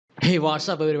Hey, what's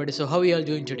up everybody? So how are you all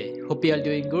doing today? Hope you all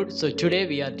doing good. So today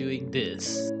we are doing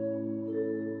this.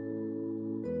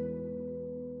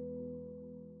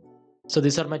 So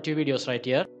these are my two videos right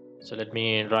here. So let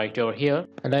me write over here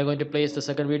and I'm going to place the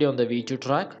second video on the V2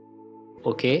 track.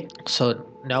 Okay, so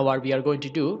now what we are going to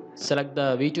do, select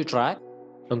the V2 track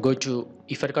and go to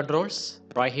effect controls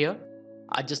right here,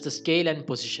 adjust the scale and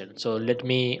position. So let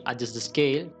me adjust the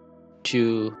scale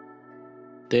to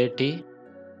 30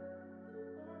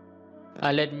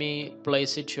 and let me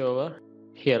place it over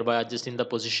here by adjusting the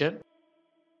position.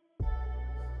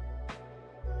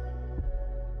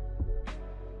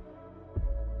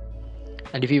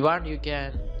 And if you want, you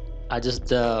can adjust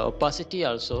the opacity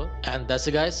also. And that's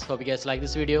it guys, hope you guys like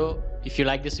this video. If you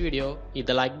like this video, hit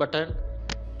the like button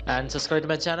and subscribe to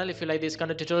my channel if you like these kind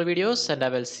of tutorial videos, and I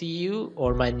will see you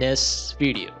on my next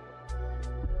video.